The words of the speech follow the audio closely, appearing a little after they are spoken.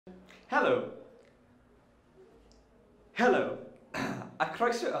Hello. Hello. A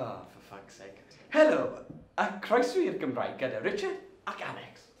croeso... Oh, for fuck's sake. Hello. A croeso i'r Gymraeg gyda Richard ac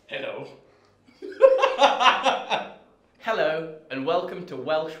Alex. Hello. Hello, and welcome to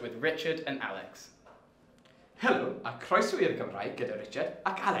Welsh with Richard and Alex. Hello. A croeso i'r Gymraeg gyda Richard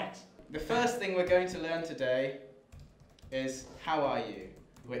ac Alex. The first thing we're going to learn today is how are you,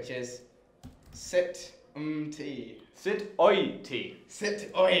 which is sit ti. Sit oi ti.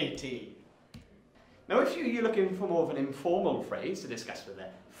 Sit oi ti. Now, if you're looking for more of an informal phrase to discuss with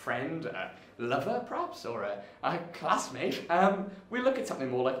a friend, a lover perhaps, or a classmate, we look at something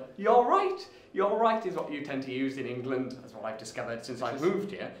more like, you're right. You're right is what you tend to use in England, as what I've discovered since I've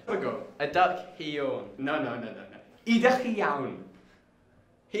moved here. We go. A duck hi yawn. No. Idach hi iawn.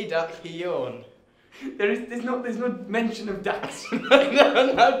 He duck hi yawn. There's no mention of ducks.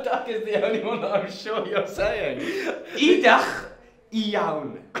 no, duck is the only one that I'm sure you're saying. Idach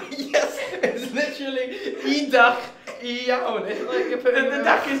iawn. Yes, it's literally idach iawn. It's like you're putting the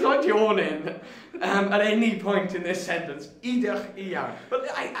duck is not yawning at any point in this sentence. Idach iawn. But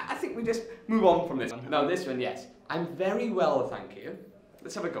I think we just move on from this one. No, this one, yes. I'm very well, thank you.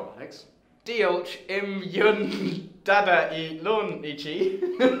 Let's have a go, Alex. Diolch im yun dada I lon ichi.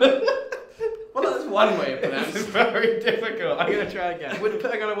 Well, that's one way of pronouncing it. It's very difficult. I'm going to try again. We're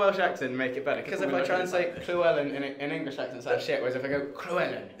putting on a Welsh accent and make it better. Because if I try and say Llewellyn in English accent, it sounds shit. Whereas if I go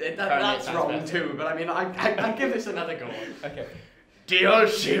Llewellyn, that's wrong better. Too. But I mean, I give this another go. Okay.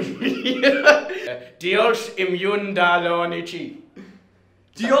 Diolch im yun da lon ichi.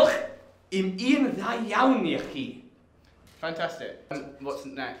 Diolch im un dda iawn I chi. Fantastic. What's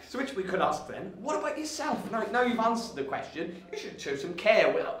next? So which we could ask then, what about yourself? Now you've answered the question, you should show some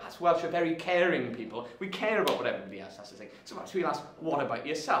care. Well, as Welsh are very caring people. We care about what everybody else has to think. So perhaps we'll ask, what about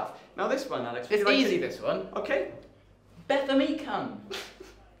yourself? Now this one, Alex. It's easy, this one. Okay. Beth am I can.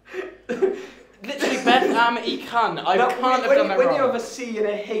 Literally, Beth am I can. I can't have done that wrong. When you have a C and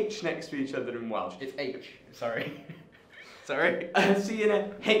a H next to each other in Welsh. It's H. Sorry. Sorry. A C and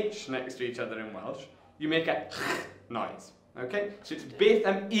a H next to each other in Welsh. You make a noise, okay? So it's beth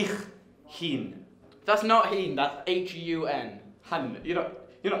am ich hun. That's not hun, that's H-U-N. Hun. You're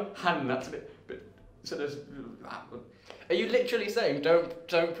not hun, that's a bit sort of... Are you literally saying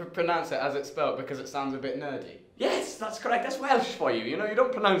don't pronounce it as it's spelled because it sounds a bit nerdy? Yes, that's correct. That's Welsh for you. You know, you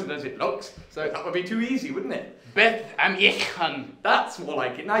don't pronounce it as it looks. So that would be too easy, wouldn't it? Beth am ich hun. That's more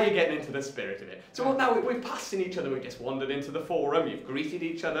like it. Now you're getting into the spirit of it. So now we're passing each other. We've just wandered into the forum. You've greeted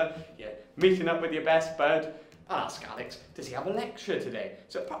each other. You're meeting up with your best bud. I'll ask Alex, does he have a lecture today?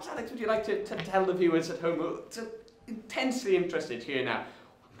 So perhaps, Alex, would you like to tell the viewers at home who are intensely interested here now,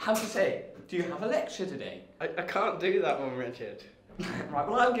 how to say, do you have a lecture today? I can't do that one, Richard. Right,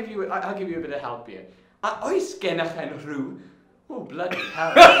 well, I'll give you a bit of help here. Oes gennych yn rhyw? Oh, bloody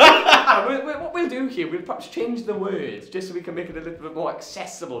hell. What we'll do here, we'll perhaps change the words, just so we can make it a little bit more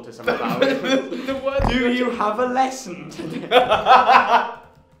accessible to some of our Do you have a lesson today?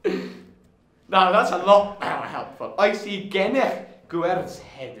 No, that's a lot more helpful. Oes I gennych gwers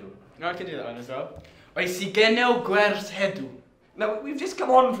hedw? No, I can do that one as well. Oes I gennych gwers hedw? Now, we've just come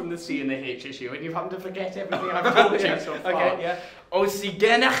on from the C and the H issue, and you've had to forget everything I've told you so far. Okay, yeah. Oes I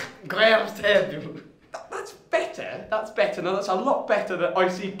gennych gwers hedw? That's better. That's better. No, that's a lot better than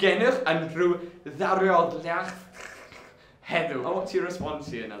oes I gennych yn rhyw ddariodliach hedw. And what's your response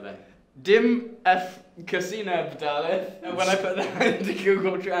here now then? Dim F casino bdalith. And when I put that into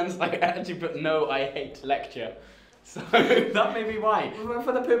Google Translate, I actually put no, I hate lecture. So that may be why.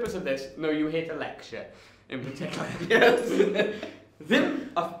 For the purpose of this, no, you hate a lecture in particular. Yes.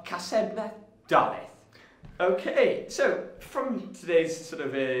 Dim of casebna dalith. Okay, so from today's sort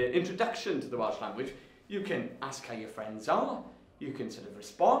of introduction to the Welsh language, you can ask how your friends are, you can sort of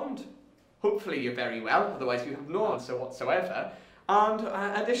respond, hopefully you're very well, otherwise you have no answer whatsoever, and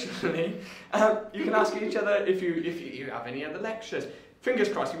additionally, you can ask each other if you have any other lectures. Fingers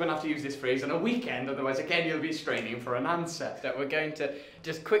crossed you won't have to use this phrase on a weekend, otherwise again you'll be straining for an answer. So we're going to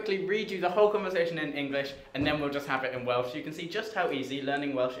just quickly read you the whole conversation in English, and then we'll just have it in Welsh. You can see just how easy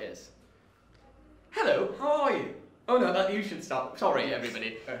learning Welsh is. Hello, how are you? Oh no, you should start. Sorry,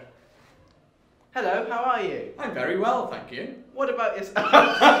 everybody. Hello, how are you? I'm very well, thank you. What about yourself?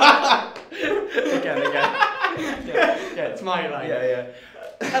 again. Yeah, it's my line. Yeah.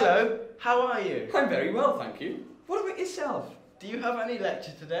 Hello, how are you? I'm very well, thank you. What about yourself? Do you have any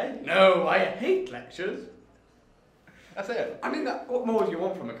lecture today? No, I hate lectures. That's it. I mean, what more do you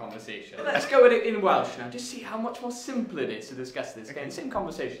want from a conversation? Let's go with it in Welsh now, just see how much more simple it is to discuss this. Again, same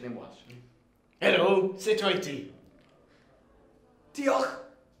conversation in Welsh. Hello, sut wyt ti? Diolch,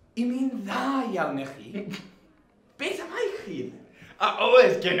 I mi'n dda iawn I chi. Beth am I chi?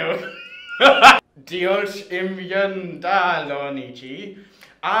 Oes gennych. Diolch im yndalon I chi,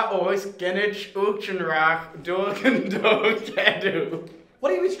 a oes gennych uchenrach dorgen dorgedw.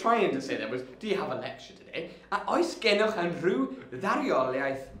 What he was trying to say there was, do you have a lecture today? A oes gennych yn rhyw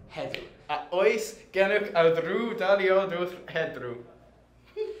ddarioliaeth heddiw. A oes gennych a ddrw dalio dwth hedrw.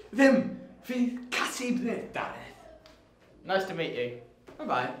 Ddim, fydd casib Dareth. Nice to meet you.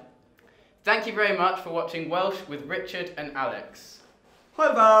 Bye-bye. Thank you very much for watching Welsh with Richard and Alex.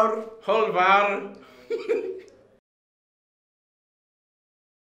 Hwyl fawr. Hwyl fawr.